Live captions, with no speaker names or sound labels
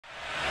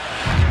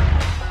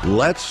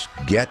Let's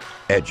get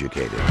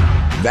educated.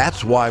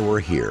 That's why we're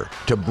here,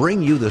 to bring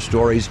you the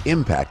stories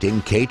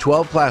impacting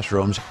K-12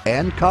 classrooms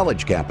and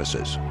college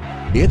campuses.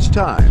 It's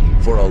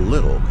time for a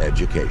little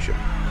education.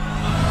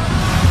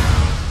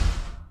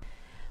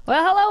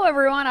 Well, hello,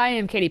 everyone. I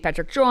am Katie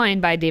Petrick, joined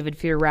by David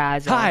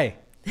Fiorazzo. Hi.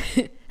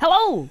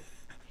 Hello.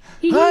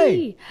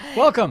 Hi.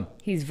 Welcome.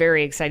 He's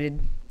very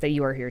excited that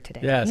you are here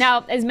today. Yes.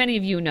 Now, as many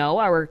of you know,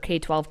 our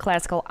K-12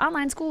 classical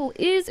online school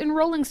is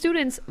enrolling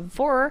students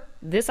for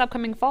this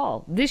upcoming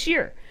fall, this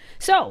year.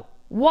 So,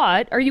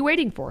 what are you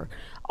waiting for?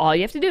 All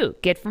you have to do,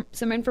 get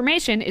some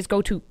information, is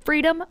go to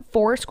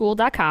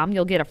freedomforschool.com.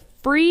 You'll get a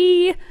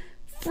free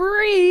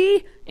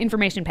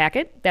information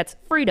packet. That's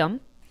freedom,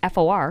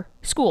 F-O-R,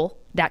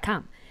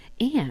 school.com.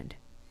 And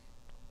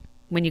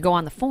when you go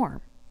on the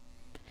form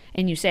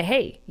and you say,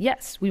 hey,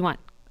 yes, we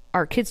want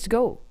our kids to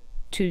go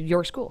to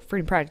your school,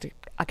 Freedom Project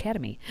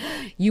Academy,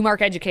 you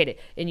mark educated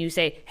and you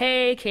say,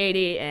 hey,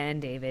 Katie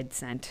and David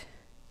sent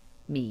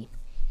me.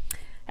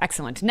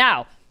 Excellent.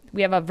 Now,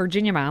 we have a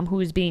Virginia mom who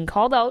is being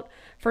called out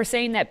for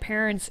saying that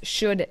parents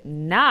should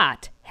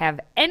not have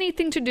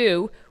anything to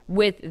do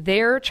with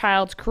their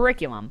child's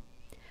curriculum.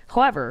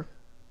 However,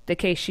 the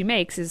case she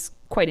makes is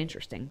quite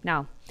interesting.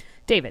 Now,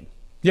 David.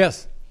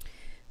 Yes.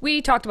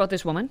 We talked about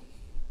this woman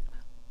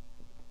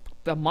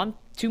a month,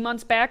 2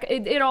 months back.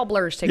 It all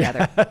blurs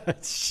together.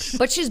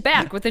 But she's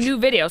back with a new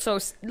video. So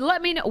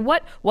let me know,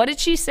 what did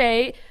she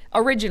say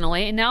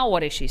originally, and now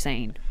what is she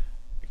saying?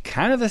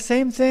 Kind of the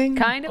same thing.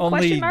 Kind of,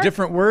 only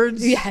different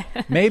words. Yeah.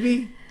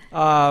 Maybe.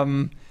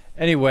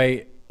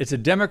 Anyway, it's a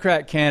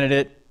Democrat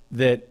candidate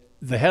that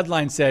the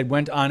headline said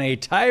went on a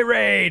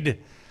tirade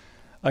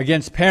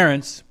against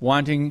parents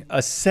wanting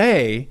a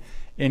say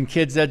in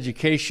kids'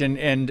 education.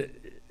 And,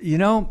 you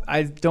know,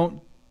 I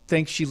don't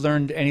think she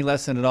learned any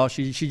lesson at all.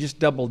 She just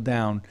doubled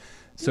down.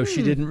 So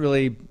she didn't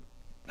really,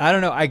 I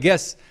don't know. I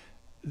guess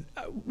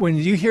when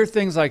you hear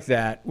things like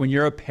that, when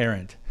you're a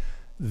parent,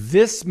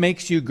 this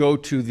makes you go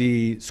to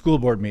the school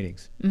board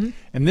meetings.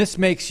 And this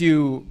makes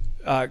you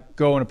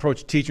go and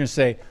approach a teacher and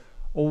say,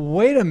 well,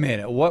 wait a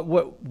minute,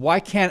 why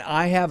can't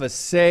I have a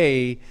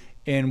say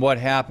in what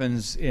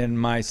happens in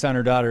my son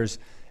or daughter's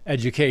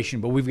education?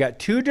 But we've got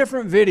two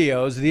different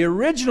videos, the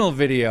original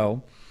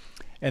video,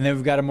 and then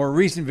we've got a more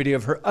recent video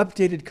of her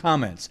updated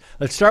comments.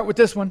 Let's start with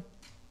this one.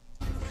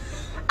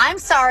 I'm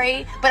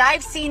sorry, but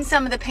I've seen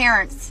some of the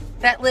parents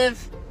that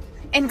live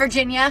in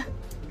Virginia.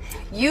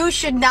 You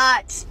should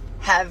not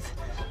have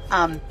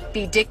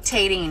be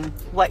dictating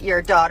what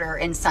your daughter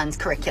and son's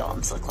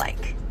curriculums look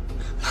like.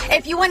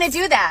 If you want to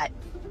do that,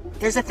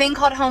 there's a thing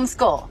called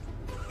homeschool.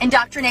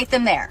 Indoctrinate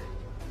them there,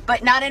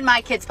 but not in my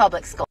kid's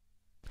public school.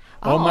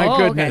 Oh my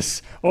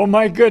goodness. Okay. Oh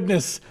my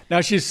goodness. Now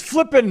she's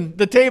flipping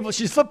the table.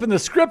 She's flipping the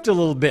script a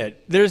little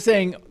bit. They're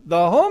saying the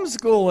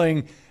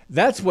homeschooling,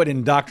 that's what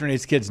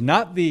indoctrinates kids,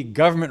 not the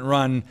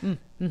government-run,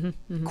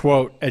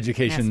 quote,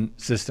 education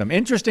system.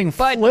 Interesting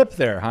flip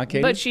there, huh,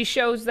 Katie? But she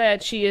shows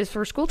that she is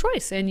for school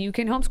choice, and you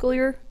can homeschool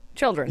your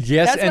children.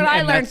 Yes, that's what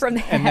I learned from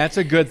that. And that's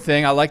a good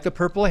thing. I like the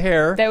purple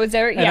hair. That was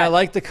there, yeah. And I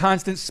like the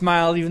constant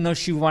smile, even though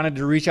she wanted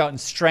to reach out and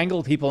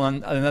strangle people on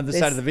the other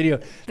side of the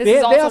video.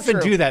 They often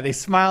do that. They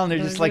smile and they're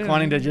just like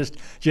wanting to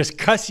just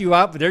cuss you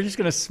out, but they're just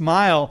going to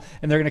smile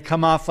and they're going to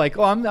come off like,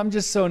 oh, I'm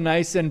just so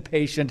nice and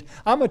patient.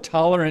 I'm a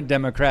tolerant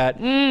Democrat.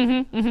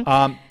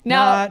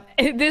 Now,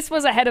 this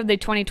was ahead of the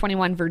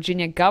 2021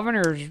 Virginia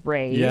governor's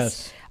race.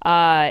 Yes.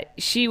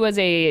 She was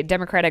a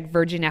Democratic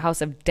Virginia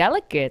House of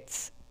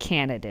Delegates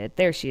candidate.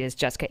 There she is,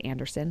 Jessica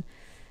Anderson,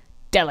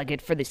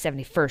 delegate for the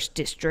 71st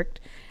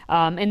district.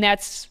 And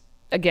that's,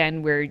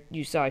 again, where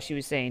you saw she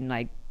was saying,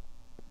 like,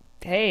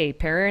 hey,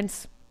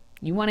 parents,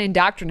 you want to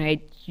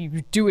indoctrinate,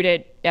 you do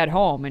it at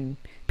home. And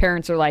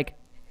parents are like,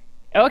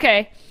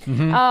 okay.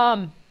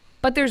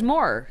 But there's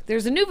more.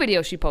 There's a new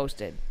video she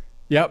posted.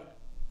 Yep.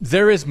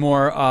 There is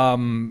more.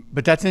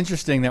 But that's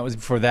interesting. That was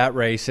before that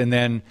race. And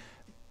then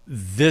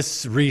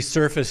this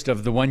resurfaced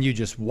of the one you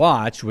just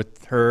watched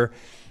with her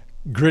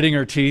gritting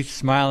her teeth,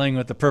 smiling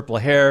with the purple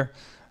hair,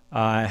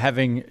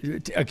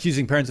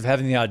 accusing parents of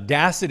having the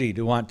audacity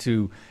to want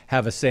to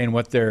have a say in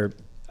what their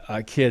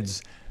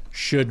kids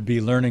should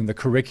be learning, the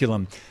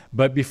curriculum.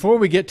 But before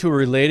we get to a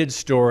related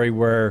story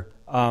where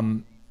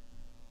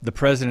the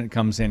president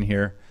comes in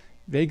here,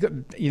 they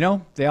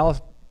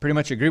all pretty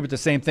much agree with the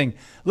same thing.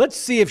 Let's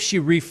see if she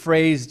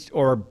rephrased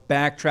or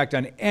backtracked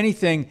on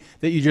anything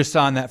that you just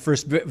saw in that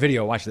first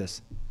video. Watch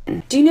this.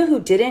 Do you know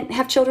who didn't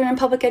have children in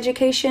public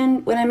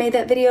education when I made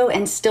that video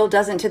and still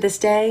doesn't to this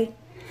day?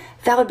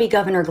 That would be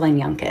Governor Glenn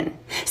Youngkin.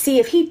 See,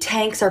 if he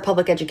tanks our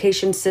public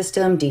education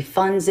system,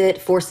 defunds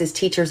it, forces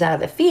teachers out of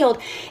the field,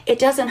 it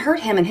doesn't hurt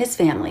him and his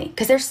family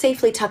because they're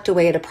safely tucked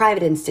away at a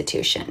private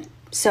institution.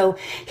 So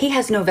he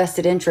has no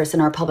vested interest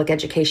in our public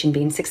education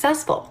being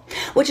successful,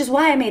 which is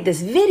why I made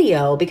this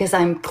video, because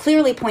I'm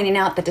clearly pointing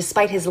out that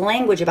despite his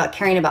language about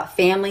caring about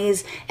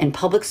families and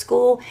public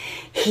school,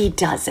 he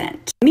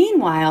doesn't.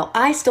 Meanwhile,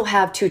 I still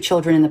have 2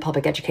 children in the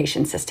public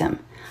education system.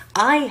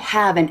 I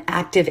have an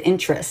active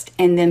interest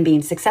in them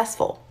being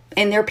successful.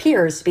 and their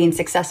peers being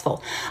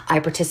successful. I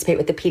participate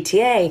with the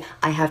PTA.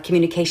 I have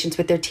communications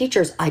with their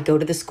teachers. I go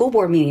to the school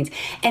board meetings.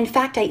 In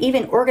fact, I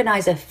even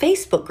organize a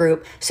Facebook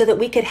group so that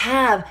we could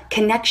have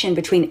connection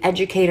between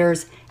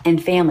educators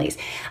and families.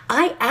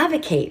 I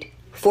advocate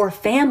for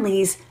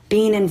families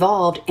being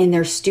involved in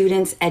their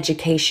students'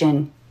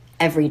 education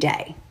every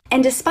day.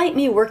 And despite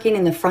me working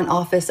in the front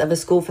office of a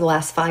school for the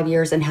last 5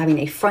 years and having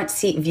a front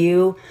seat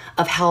view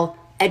of how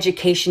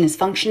education is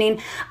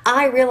functioning,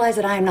 I realize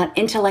that I am not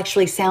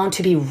intellectually sound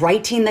to be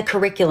writing the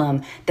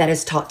curriculum that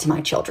is taught to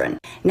my children.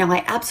 Now,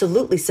 I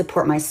absolutely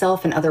support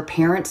myself and other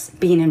parents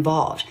being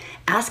involved,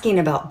 asking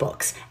about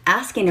books,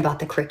 asking about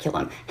the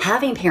curriculum,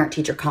 having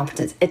parent-teacher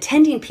conferences,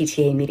 attending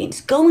PTA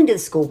meetings, going to the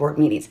school board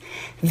meetings.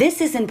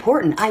 This is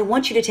important. I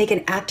want you to take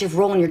an active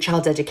role in your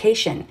child's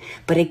education.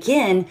 But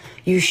again,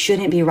 you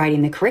shouldn't be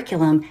writing the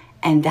curriculum,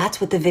 and that's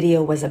what the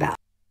video was about.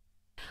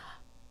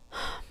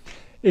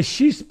 Is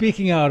she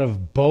speaking out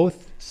of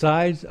both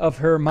sides of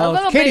her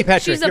mouth? Katie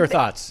Petrick, your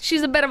thoughts.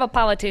 She's a bit of a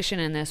politician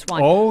in this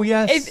one. Oh,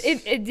 yes.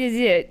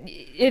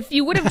 If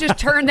you would have just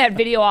turned that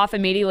video off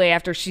immediately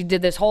after she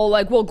did this whole,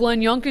 like, well,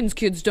 Glenn Youngkin's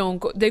kids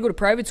they go to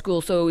private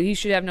school, so he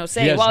should have no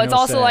say. Well, it's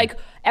also like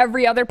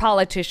every other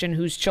politician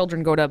whose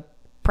children go to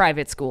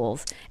private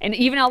schools. And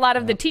even a lot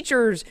of the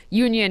teachers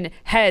union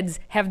heads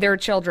have their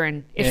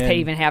children, if they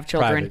even have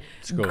children,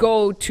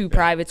 go to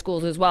private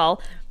schools as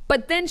well.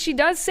 But then she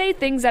does say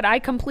things that I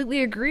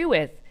completely agree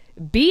with.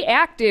 Be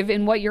active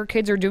in what your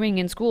kids are doing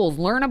in schools.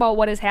 Learn about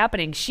what is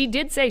happening. She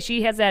did say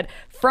she has that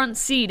front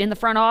seat in the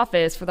front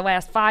office for the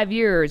last 5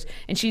 years,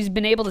 and she's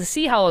been able to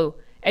see how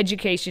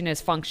education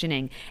is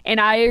functioning. And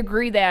I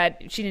agree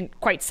that she didn't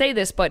quite say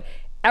this, but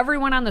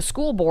everyone on the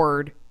school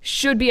board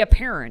should be a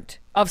parent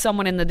of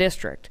someone in the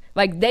district.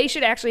 Like, they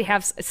should actually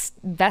have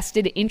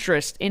vested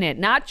interest in it,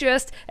 not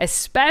just,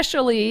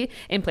 especially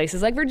in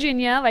places like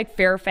Virginia, like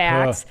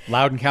Fairfax,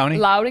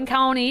 Loudoun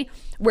County,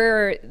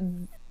 where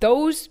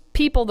those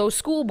people, those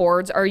school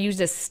boards are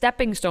used as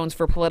stepping stones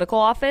for political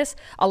office.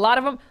 A lot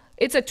of them,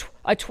 it's a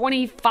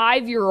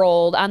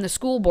 25-year-old on the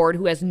school board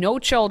who has no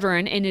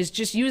children and is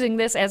just using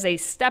this as a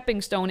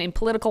stepping stone in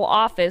political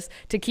office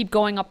to keep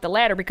going up the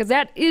ladder, because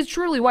that is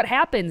truly what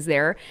happens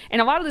there.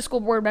 And a lot of the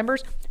school board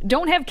members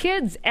don't have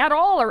kids at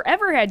all or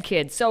ever had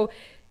kids. So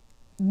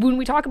when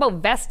we talk about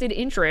vested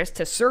interest,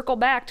 to circle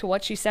back to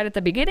what she said at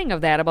the beginning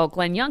of that about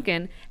Glenn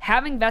Youngkin,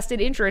 having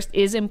vested interest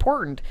is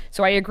important.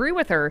 So I agree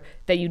with her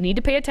that you need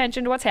to pay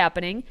attention to what's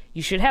happening.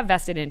 You should have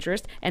vested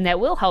interest, and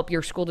that will help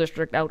your school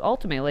district out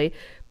ultimately.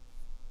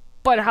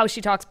 But how she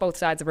talks both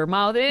sides of her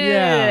mouth,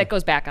 it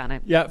goes back on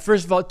it. Yeah,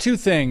 first of all, two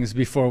things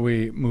before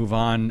we move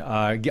on.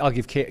 I'll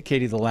give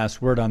Katie the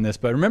last word on this.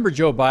 But remember,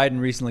 Joe Biden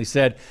recently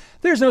said,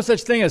 there's no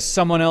such thing as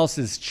someone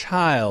else's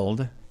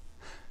child,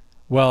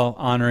 while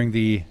honoring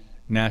the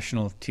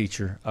National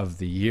Teacher of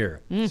the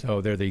Year.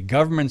 So they're the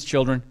government's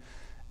children.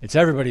 It's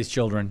everybody's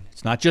children.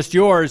 It's not just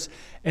yours.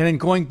 And then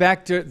going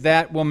back to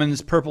that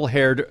woman's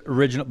purple-haired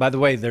original, by the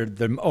way,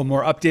 the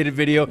more updated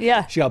video.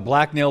 Yeah. She got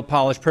black nail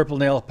polish, purple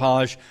nail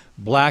polish,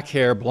 black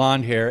hair,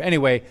 blonde hair.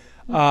 Anyway,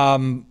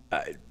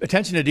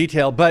 attention to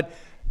detail. But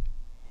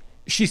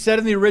she said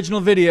in the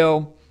original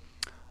video,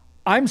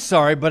 I'm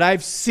sorry, but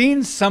I've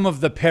seen some of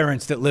the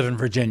parents that live in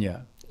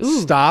Virginia.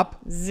 Ooh,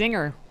 stop.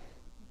 Zinger.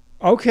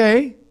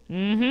 Okay.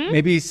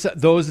 Maybe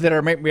those that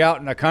are maybe out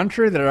in the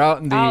country, that are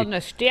out in the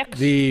sticks,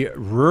 the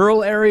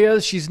rural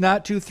areas, she's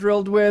not too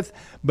thrilled with.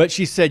 But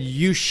she said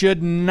you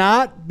should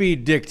not be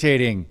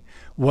dictating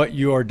what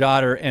your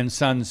daughter and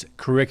son's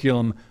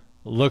curriculum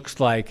looks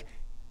like.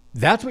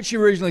 That's what she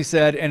originally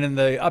said. And in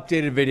the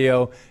updated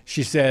video,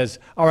 she says,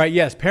 all right,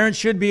 yes, parents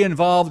should be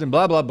involved in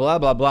blah, blah, blah,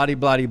 blah, blah,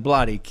 blah,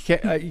 blah.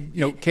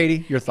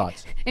 Katie, your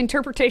thoughts.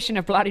 Interpretation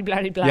of blah,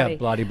 blah, blah. Yeah,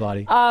 blah,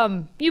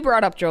 blah. You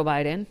brought up Joe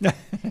Biden.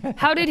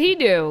 How did he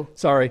do?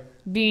 Sorry.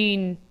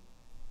 Being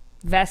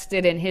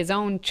vested in his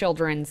own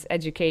children's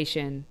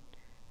education.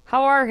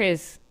 How are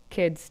his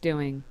kids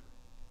doing?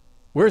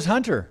 Where's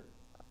Hunter?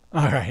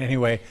 All right,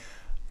 anyway.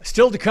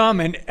 Still to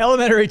come, an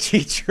elementary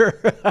teacher,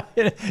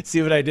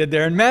 see what I did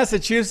there, in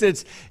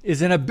Massachusetts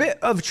is in a bit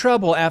of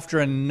trouble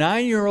after a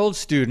 9-year-old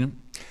student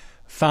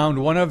found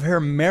one of her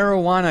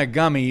marijuana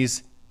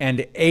gummies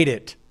and ate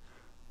it.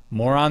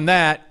 More on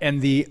that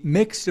and the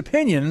mixed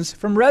opinions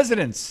from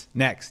residents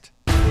next.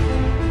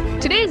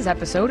 Today's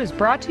episode is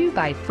brought to you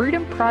by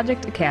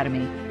FreedomProject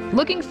Academy.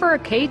 Looking for a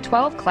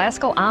K-12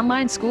 classical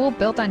online school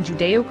built on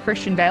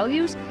Judeo-Christian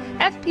values?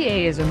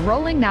 FPA is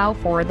enrolling now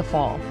for the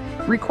fall.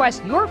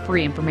 Request your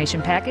free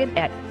information packet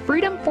at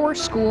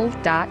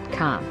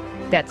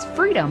freedomforschool.com. That's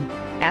freedom,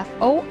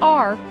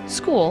 F-O-R,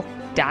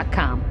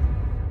 school.com.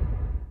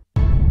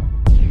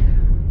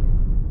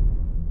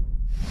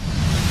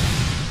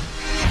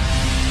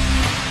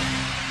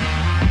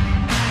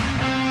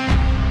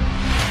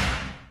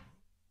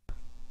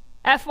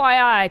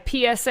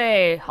 FYI,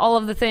 PSA, all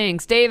of the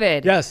things.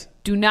 David. Yes.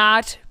 Do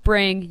not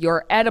bring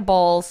your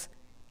edibles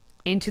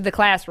into the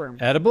classroom.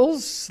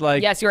 Edibles?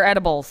 Like yes, your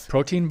edibles.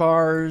 Protein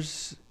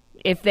bars?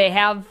 If they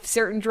have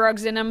certain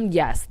drugs in them,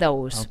 yes,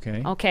 those.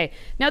 Okay. Okay.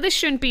 Now, this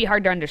shouldn't be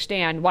hard to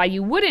understand why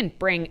you wouldn't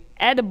bring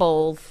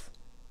edibles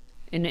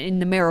in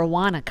the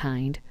marijuana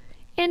kind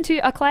into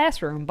a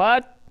classroom,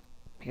 but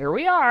here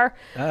we are.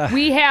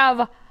 We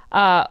have,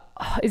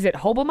 is it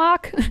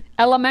Hobomok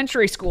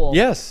Elementary School?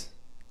 Yes.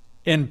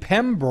 In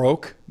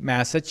Pembroke,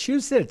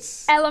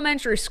 Massachusetts.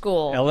 Elementary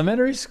school.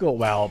 Elementary school.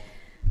 Well,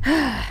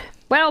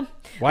 Well,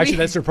 why should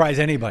that surprise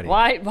anybody?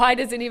 Why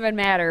does it even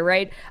matter,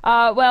 right?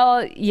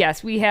 Well,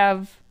 yes, we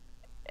have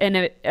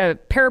a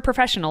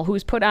paraprofessional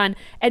who's put on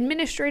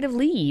administrative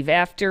leave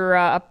after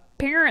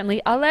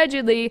apparently,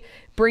 allegedly,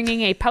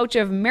 bringing a pouch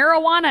of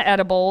marijuana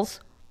edibles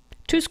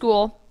to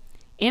school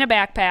in a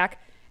backpack,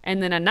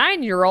 and then a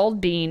 9-year-old,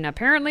 being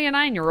apparently a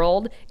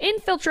 9-year-old,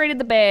 infiltrated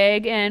the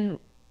bag and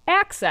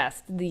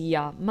accessed the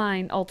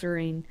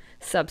mind-altering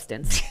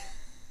substance.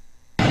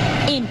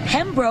 In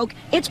Pembroke,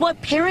 it's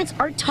what parents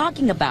are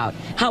talking about,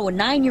 how a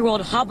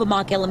 9-year-old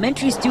Hobomok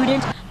Elementary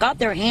student got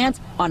their hands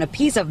on a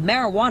piece of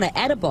marijuana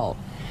edible.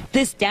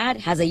 This dad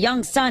has a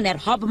young son at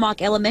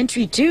Hobomok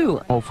Elementary too.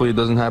 Hopefully it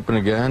doesn't happen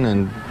again,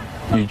 and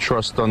you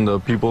trust on the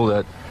people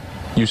that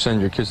you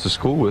send your kids to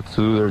school with to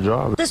do their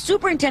job. The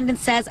superintendent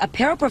says a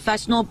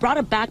paraprofessional brought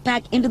a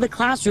backpack into the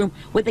classroom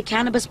with the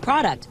cannabis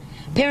product.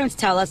 Parents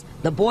tell us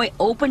the boy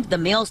opened the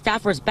male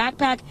staffer's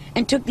backpack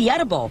and took the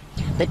edible.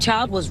 The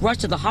child was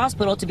rushed to the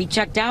hospital to be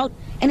checked out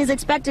and is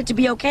expected to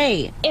be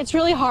okay. It's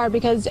really hard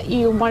because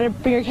you want to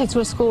bring your kids to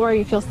a school where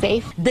you feel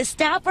safe. The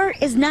staffer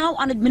is now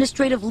on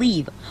administrative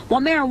leave. While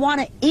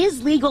marijuana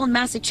is legal in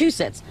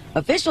Massachusetts,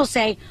 officials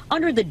say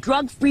under the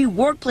drug-free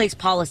workplace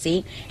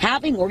policy,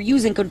 having or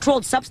using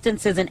controlled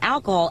substances and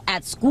alcohol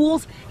at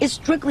schools is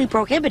strictly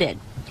prohibited.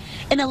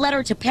 In a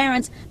letter to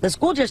parents, the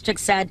school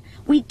district said,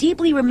 "We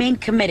deeply remain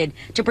committed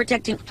to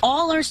protecting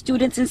all our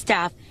students and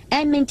staff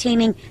and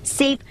maintaining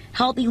safe,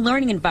 healthy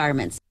learning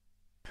environments."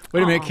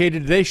 Wait a minute, Kate,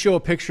 did they show a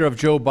picture of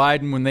Joe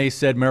Biden when they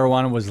said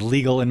marijuana was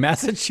legal in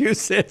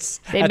Massachusetts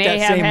They at may that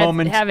have same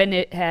moment?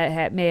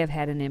 may have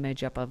had an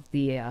image up of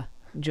the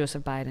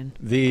Joseph Biden.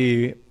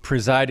 The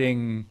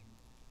presiding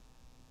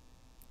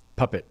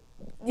puppet.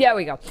 Yeah,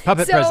 we go.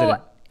 Puppet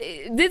president.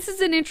 This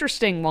is an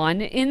interesting one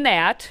in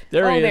that.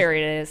 There he is. There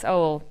it is.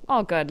 Oh,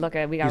 good. Look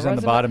at we got He's Roosevelt.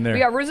 on the bottom there. We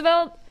got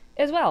Roosevelt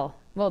as well.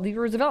 Well, the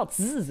Roosevelts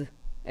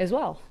as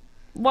well.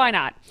 Why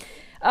not?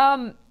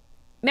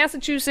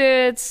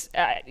 Massachusetts,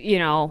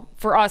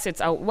 for us,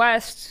 it's out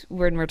west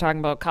when we're talking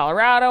about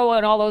Colorado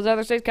and all those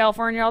other states,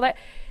 California, all that.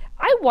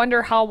 I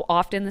wonder how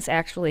often this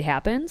actually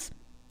happens.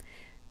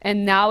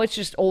 And now it's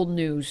just old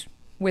news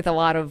with a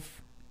lot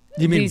of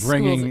You mean these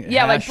bringing schools.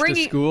 Yeah, like hash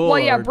bringing to school? Well,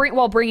 yeah,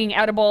 or- bringing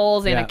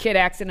edibles and Yeah. a kid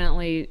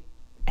accidentally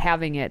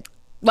having it.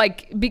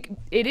 Like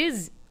it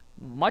is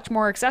much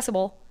more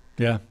accessible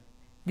Yeah.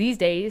 these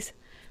days.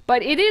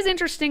 But it is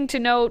interesting to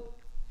note.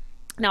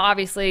 Now,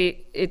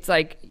 obviously, it's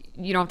like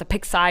you don't have to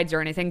pick sides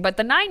or anything, but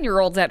the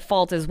 9-year-old's at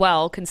fault as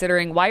well,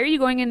 considering why are you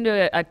going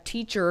into a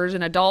teacher's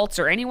and adults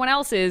or anyone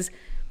else's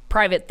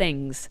private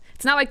things?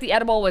 It's not like the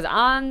edible was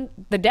on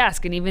the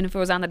desk, and even if it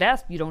was on the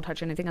desk, you don't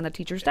touch anything on the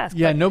teacher's desk.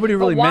 Yeah, nobody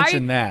really why-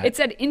 mentioned that. It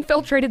said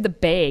infiltrated the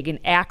bag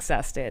and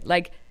accessed it.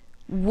 Like,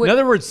 In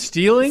other words,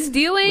 stealing? Would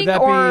stealing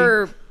that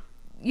or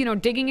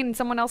digging in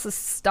someone else's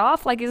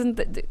stuff. Like,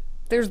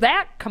 there's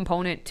that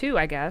component too,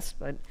 I guess.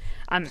 But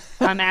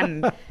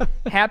I'm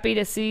happy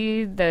to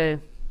see the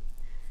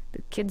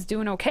kids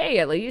doing okay,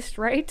 at least,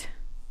 right?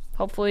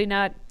 Hopefully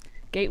not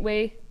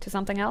gateway to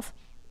something else.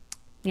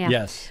 Yeah.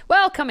 Yes.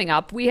 Well, coming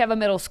up, we have a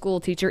middle school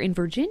teacher in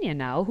Virginia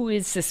now who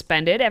is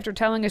suspended after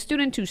telling a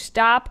student to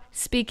stop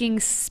speaking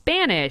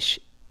Spanish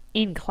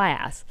in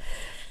class.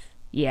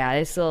 Yeah,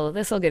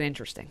 this'll get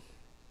interesting.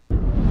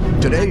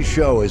 Today's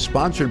show is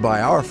sponsored by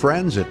our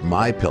friends at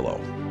MyPillow.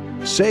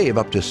 Save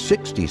up to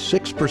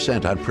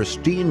 66% on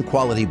pristine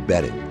quality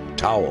bedding,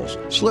 towels,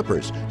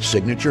 slippers,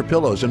 signature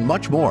pillows, and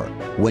much more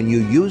when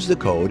you use the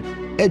code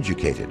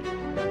EDUCATED.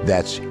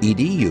 That's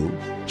EDUCATED.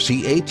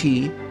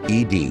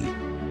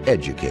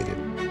 Educated.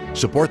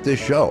 Support this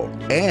show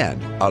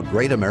and a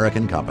great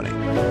American company.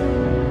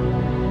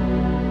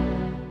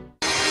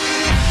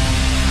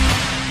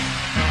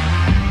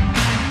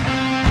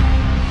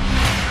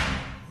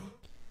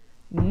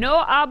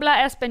 No habla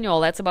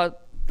español. That's about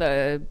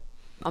the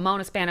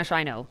amount of Spanish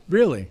I know.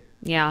 Really?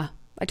 Yeah,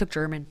 I took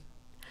German.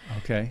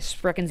 Okay.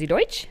 Sprechen Sie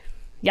Deutsch?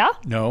 Ja?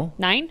 No.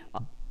 Nein?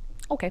 Oh,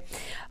 okay.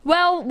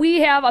 Well,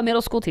 we have a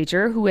middle school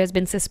teacher who has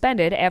been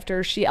suspended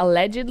after she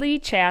allegedly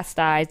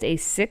chastised a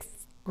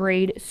 6th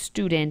grade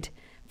student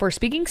for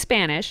speaking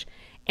Spanish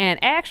and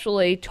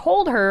actually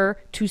told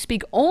her to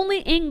speak only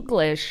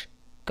English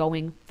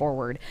going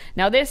forward.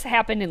 Now, this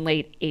happened in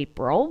late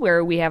April,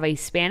 where we have a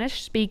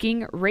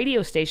Spanish-speaking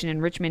radio station in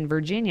Richmond,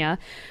 Virginia,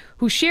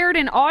 who shared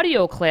an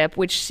audio clip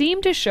which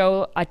seemed to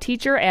show a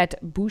teacher at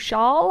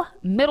Bouchal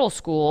Middle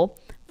School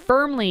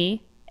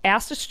firmly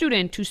asked a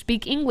student to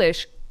speak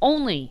English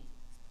only.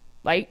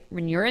 Like,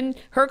 when you're in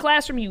her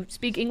classroom, you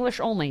speak English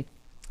only.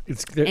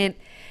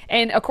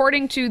 And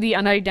according to the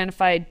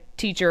unidentified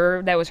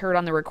teacher that was heard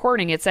on the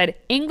recording, it said,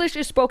 "English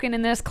is spoken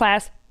in this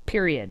class,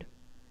 period."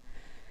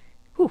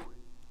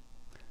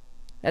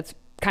 That's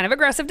kind of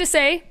aggressive to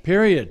say.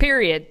 Period.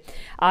 Period.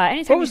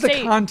 Anytime What was you the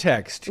say,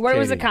 context? What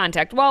was the Katie?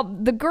 context? Well,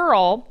 the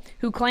girl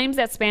who claims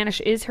that Spanish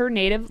is her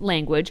native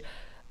language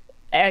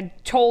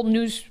told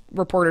news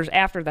reporters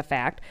after the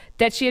fact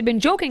that she had been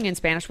joking in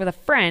Spanish with a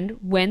friend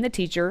when the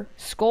teacher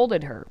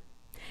scolded her.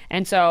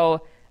 And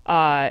so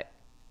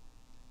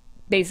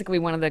basically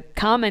one of the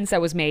comments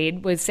that was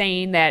made was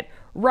saying that,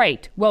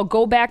 right, well,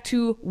 go back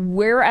to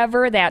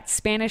wherever that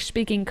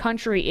Spanish-speaking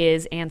country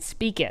is and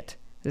speak it.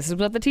 This is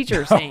what the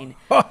teacher is saying.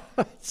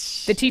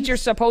 The teacher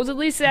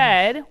supposedly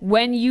said,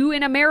 when you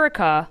in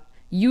America,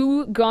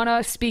 you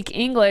gonna speak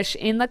English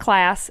in the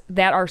class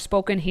that are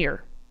spoken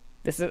here.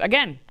 This is,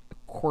 again,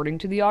 according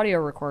to the audio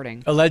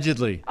recording.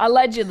 Allegedly.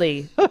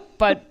 Allegedly.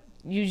 But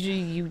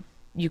usually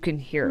you can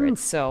hear it,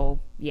 so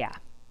yeah.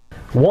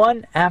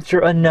 One after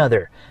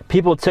another,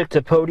 people took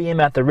to podium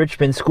at the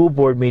Richmond School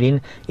Board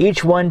meeting,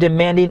 each one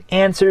demanding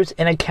answers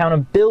and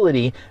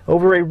accountability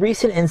over a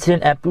recent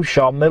incident at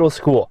Bouchard Middle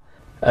School.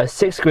 A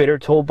 6th grader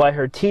told by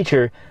her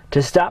teacher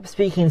to stop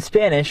speaking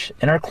Spanish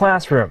in her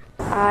classroom.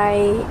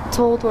 I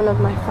told one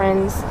of my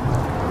friends,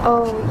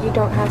 oh, you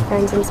don't have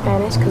friends in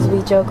Spanish, because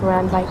we joke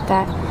around like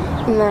that.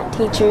 And that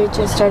teacher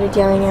just started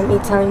yelling at me,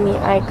 telling me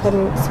I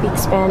couldn't speak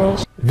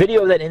Spanish.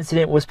 Video of that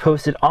incident was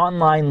posted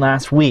online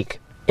last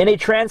week. In a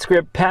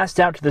transcript passed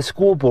out to the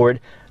school board,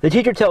 the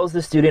teacher tells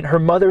the student her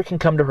mother can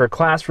come to her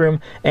classroom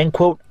and,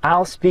 quote,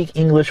 I'll speak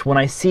English when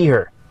I see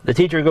her. The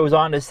teacher goes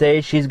on to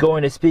say she's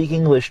going to speak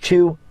English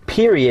too,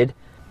 period,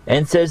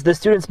 and says the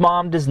student's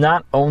mom does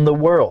not own the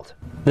world.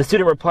 The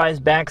student replies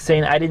back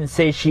saying, I didn't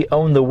say she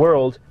owned the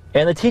world,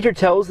 and the teacher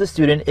tells the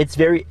student it's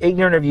very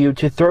ignorant of you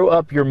to throw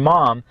up your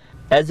mom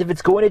as if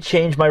it's going to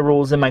change my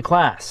rules in my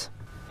class.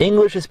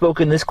 English is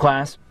spoken in this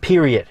class,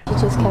 period. She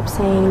just kept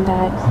saying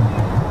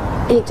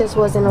that it just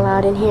wasn't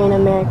allowed in here in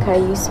America.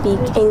 You speak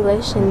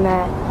English, and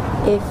that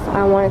if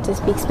I wanted to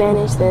speak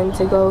Spanish, then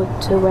to go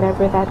to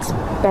whatever that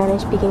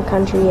Spanish-speaking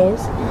country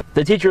is.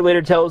 The teacher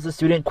later tells the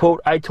student,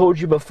 quote, I told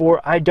you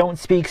before, I don't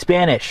speak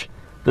Spanish.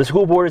 The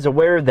school board is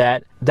aware of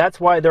that. That's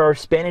why there are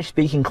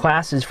Spanish-speaking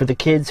classes for the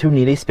kids who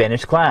need a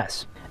Spanish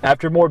class.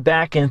 After more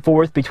back and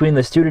forth between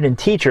the student and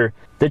teacher,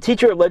 the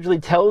teacher allegedly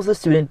tells the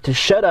student to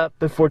shut up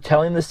before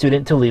telling the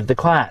student to leave the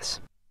class.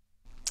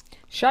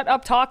 Shut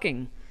up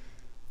talking.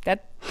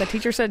 That the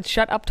teacher said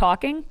shut up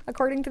talking,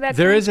 according to that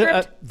There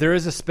transcript?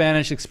 is a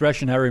Spanish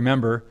expression I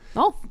remember.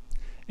 Oh.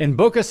 En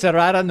boca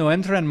cerrada no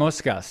entran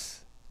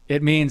moscas.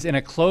 It means in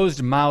a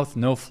closed mouth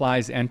no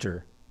flies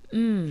enter.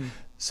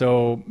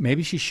 So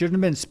maybe she shouldn't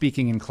have been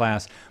speaking in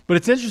class. But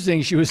it's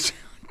interesting, she was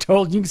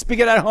told you can speak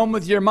it at home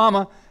with your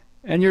mama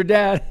and your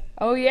dad.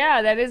 Oh,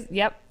 yeah, that is,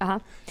 yep,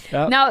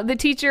 Yep. Now, the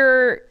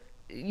teacher,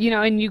 you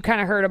know, and you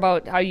kind of heard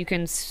about how you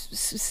can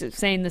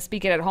saying the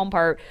speak it at home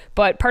part,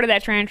 but part of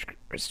that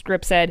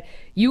transcript said,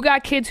 you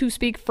got kids who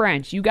speak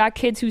French, you got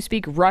kids who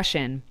speak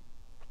Russian,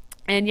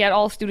 and yet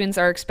all students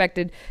are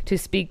expected to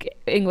speak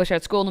English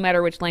at school, no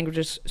matter which language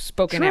is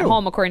spoken at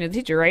home, according to the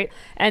teacher, right?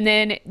 And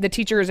then the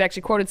teacher is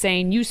actually quoted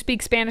saying, you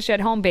speak Spanish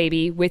at home,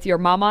 baby, with your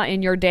mama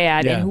and your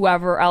dad and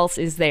whoever else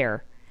is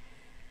there.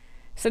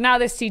 So now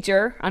this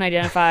teacher,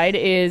 unidentified,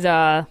 is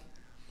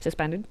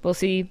suspended. We'll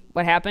see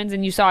what happens.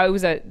 And you saw it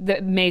was the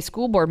May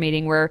school board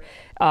meeting where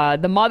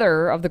the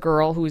mother of the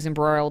girl who was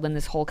embroiled in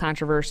this whole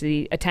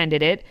controversy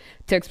attended it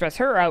to express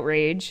her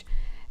outrage.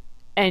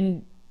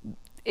 And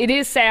it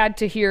is sad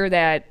to hear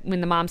that when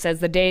the mom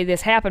says, the day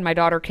this happened, my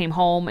daughter came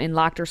home and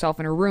locked herself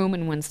in her room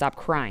and wouldn't stop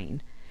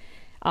crying.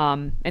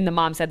 And the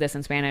mom said this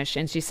in Spanish,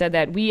 and she said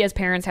that we as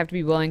parents have to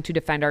be willing to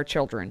defend our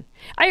children.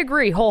 I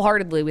agree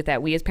wholeheartedly with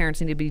that. We as parents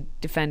need to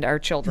defend our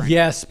children.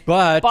 Yes,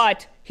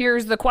 but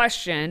here's the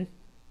question.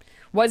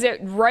 Was it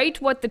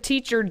right what the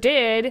teacher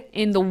did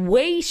in the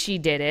way she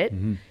did it?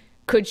 Mm-hmm.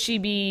 Could she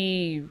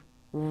be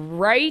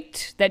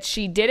right that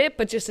she did it,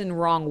 but just in the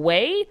wrong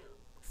way?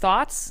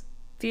 Thoughts,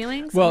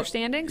 feelings,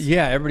 understandings?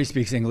 Yeah, everybody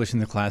speaks English in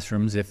the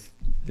classrooms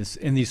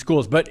in these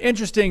schools. But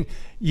interesting,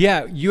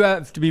 yeah, you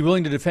have to be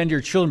willing to defend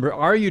your children, but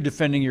are you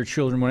defending your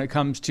children when it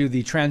comes to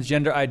the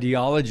transgender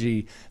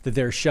ideology that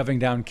they're shoving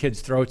down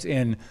kids' throats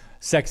in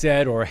sex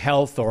ed or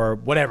health or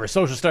whatever,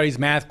 social studies,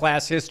 math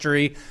class,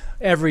 history,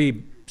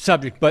 every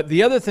subject? But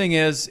the other thing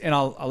is, and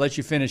I'll let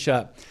you finish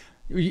up,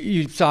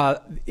 you saw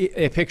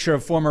a picture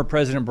of former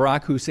President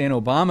Barack Hussein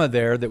Obama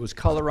there that was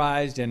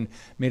colorized and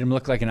made him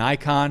look like an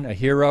icon, a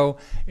hero.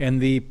 In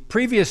the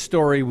previous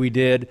story we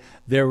did,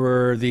 there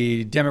were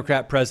the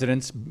Democrat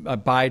presidents,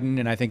 Biden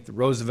and I think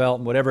Roosevelt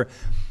and whatever.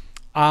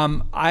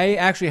 I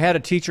actually had a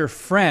teacher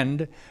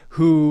friend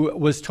who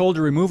was told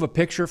to remove a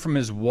picture from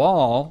his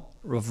wall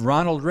of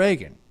Ronald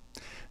Reagan.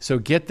 So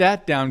get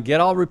that down,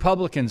 get all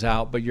Republicans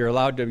out, but you're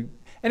allowed to.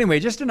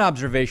 Anyway, just an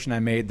observation I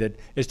made that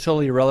is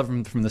totally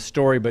irrelevant from the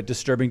story, but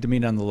disturbing to me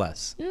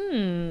nonetheless.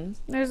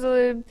 There's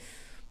a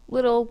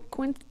little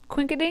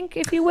quinkadink,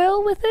 if you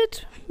will, with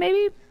it,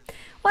 maybe.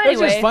 Well,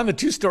 anyway, it's just fun. The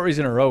two stories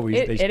in a row,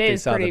 they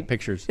saw pretty, the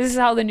pictures. This is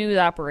how the news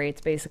operates,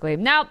 basically.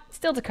 Now,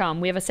 still to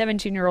come, we have a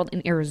 17-year-old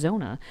in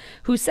Arizona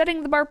who's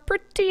setting the bar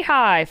pretty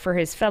high for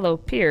his fellow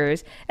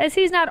peers, as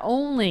he's not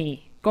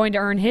only going to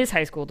earn his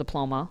high school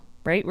diploma,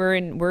 right? We're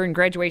in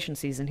graduation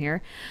season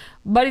here.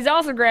 But he's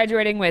also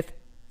graduating with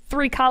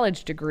 3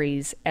 college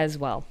degrees as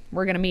well.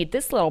 We're going to meet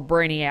this little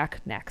brainiac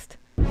next.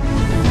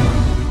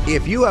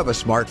 If you have a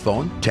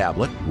smartphone,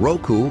 tablet,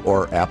 Roku,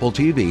 or Apple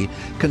TV,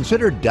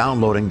 consider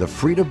downloading the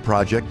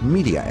FreedomProject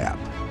Media app.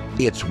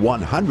 It's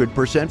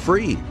 100%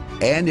 free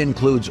and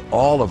includes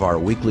all of our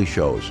weekly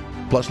shows,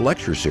 plus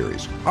lecture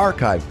series,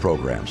 archive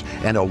programs,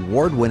 and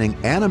award-winning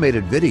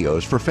animated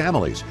videos for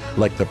families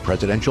like the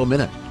Presidential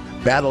Minute,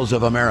 Battles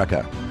of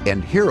America,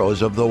 and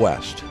Heroes of the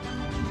West.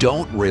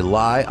 Don't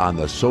rely on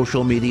the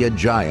social media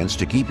giants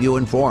to keep you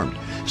informed.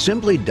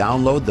 Simply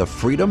download the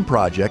Freedom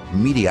Project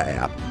Media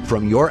app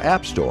from your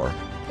app store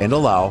and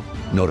allow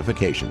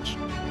notifications.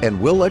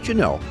 And we'll let you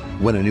know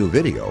when a new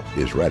video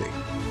is ready.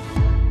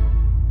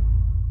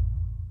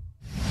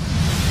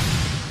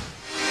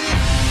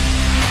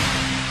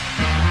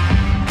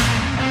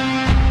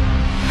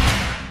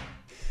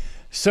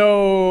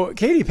 So,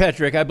 Katie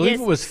Petrick, I believe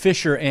Yes. it was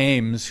Fisher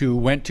Ames who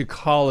went to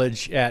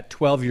college at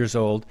 12 years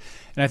old.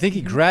 And I think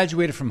he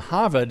graduated from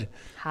Harvard,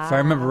 if I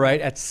remember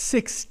right, at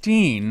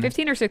 16.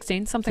 15 or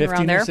 16, something 15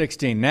 around there. or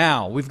 16.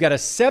 Now, we've got a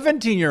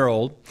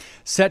 17-year-old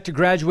set to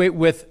graduate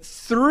with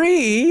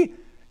 3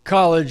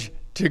 college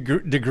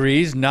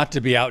degrees, not to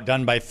be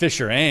outdone by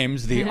Fisher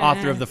Ames, the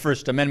author of the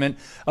First Amendment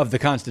of the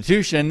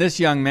Constitution. This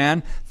young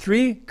man,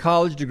 3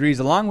 college degrees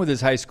along with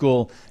his high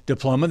school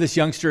diploma. This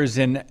youngster is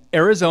in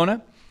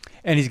Arizona,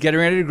 and he's getting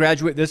ready to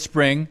graduate this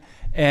spring.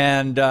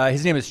 And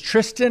his name is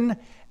Tristan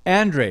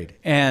Andrade.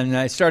 And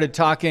I started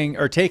taking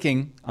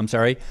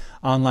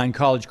online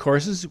college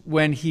courses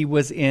when he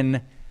was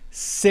in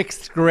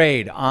 6th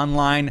grade.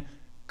 Online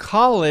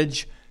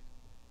college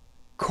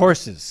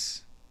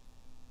courses.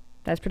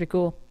 That's pretty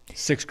cool.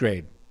 6th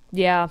grade.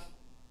 Yeah.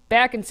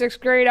 Back in 6th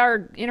grade,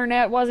 our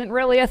internet wasn't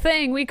really a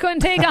thing. We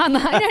couldn't take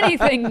online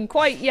anything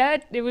quite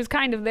yet. It was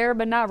kind of there,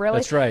 but not really.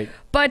 That's right.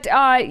 But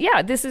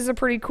yeah, this is a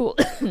pretty cool,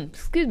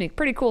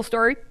 pretty cool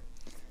story.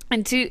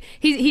 And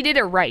he did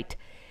it right.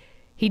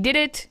 He did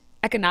it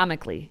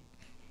economically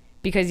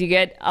because you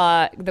get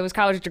those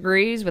college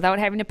degrees without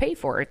having to pay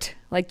for it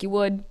like you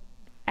would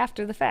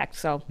after the fact.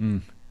 So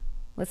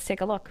let's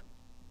take a look.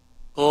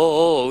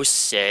 Oh,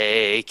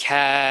 say,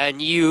 can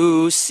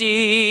you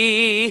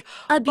see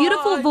a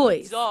beautiful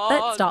voice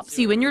that stops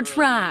you in your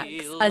tracks?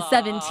 A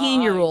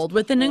 17-year-old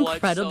with an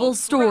incredible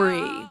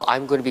story.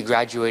 I'm going to be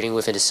graduating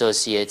with an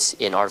associate's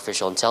in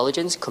artificial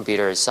intelligence,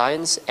 computer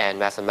science, and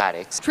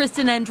mathematics.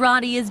 Tristan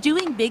Andrade is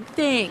doing big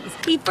things.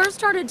 He first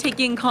started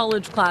taking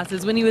college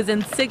classes when he was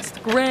in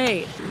 6th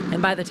grade,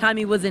 and by the time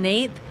he was in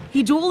 8th,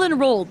 he dual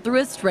enrolled through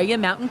Estrella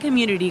Mountain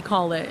Community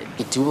College.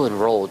 He dual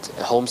enrolled,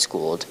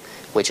 homeschooled,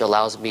 which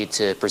allows me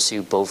to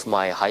pursue both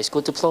my high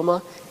school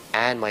diploma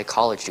and my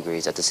college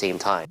degrees at the same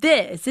time.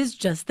 This is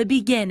just the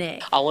beginning.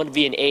 I want to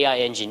be an AI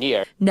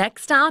engineer.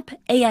 Next stop,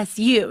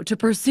 ASU, to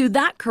pursue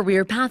that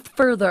career path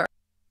further.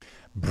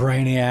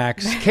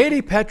 Brainiacs.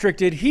 Katie Petrick,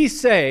 did he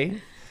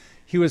say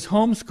he was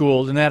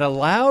homeschooled and that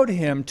allowed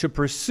him to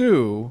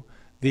pursue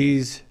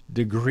these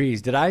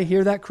degrees? Did I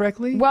hear that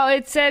correctly? Well,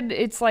 it said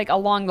it's like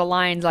along the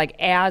lines like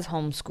as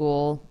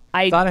homeschool.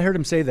 I thought I heard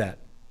him say that.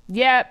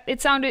 Yeah,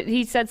 it sounded,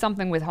 he said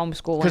something with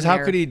homeschool. Because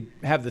how could he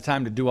have the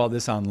time to do all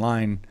this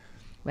online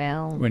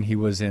when he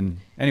was in,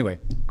 anyway.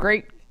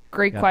 Great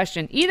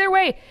question. Either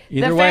way,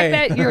 the fact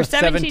that you're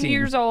 17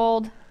 years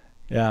old,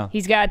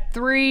 he's got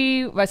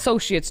 3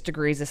 associate's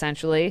degrees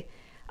essentially.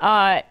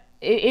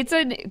 It's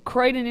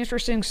quite an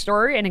interesting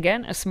story, and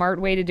again, a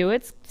smart way to do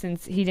it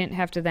since he didn't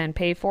have to then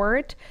pay for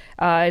it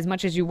as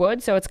much as you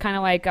would. So it's kind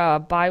of like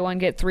buy one,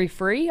 get 3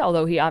 free,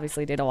 although he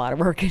obviously did a lot of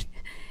work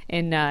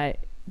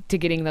to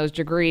getting those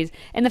degrees.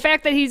 And the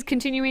fact that he's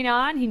continuing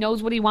on, he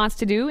knows what he wants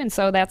to do, and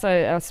so that's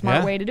a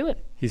smart way to do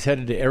it. He's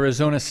headed to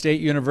Arizona State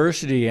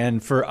University,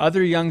 and for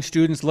other young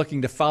students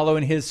looking to follow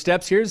in his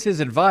steps, here's his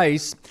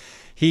advice.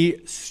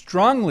 He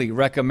strongly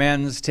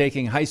recommends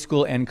taking high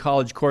school and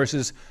college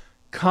courses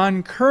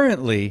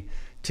concurrently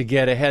to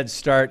get a head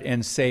start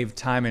and save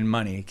time and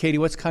money. Katie,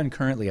 what's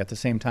concurrently? At the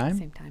same time?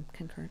 Same time,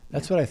 concurrent.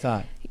 That's what I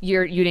thought.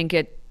 You didn't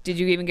get, did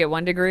you even get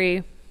 1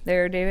 degree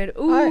there, David?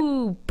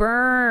 Ooh,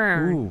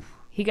 burn. Ooh.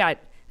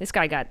 This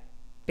guy got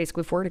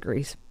basically 4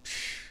 degrees,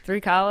 3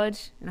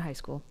 college and a high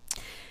school.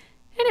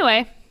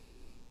 Anyway,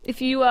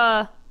 if you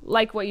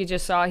like what you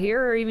just saw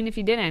here, or even if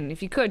you didn't,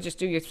 if you could just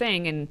do your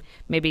thing and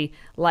maybe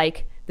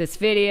like this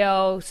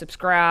video,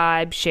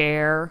 subscribe,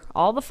 share,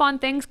 all the fun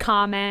things,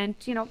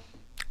 comment,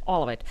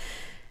 all of it.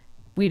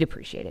 We'd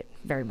appreciate it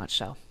very much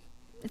so.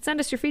 And send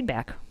us your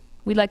feedback.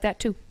 We'd like that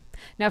too.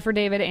 Now for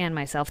David and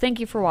myself, thank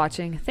you for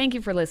watching, thank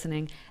you for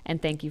listening,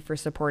 and thank you for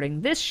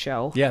supporting this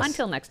show. Yes.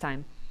 Until next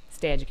time,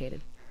 stay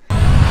educated.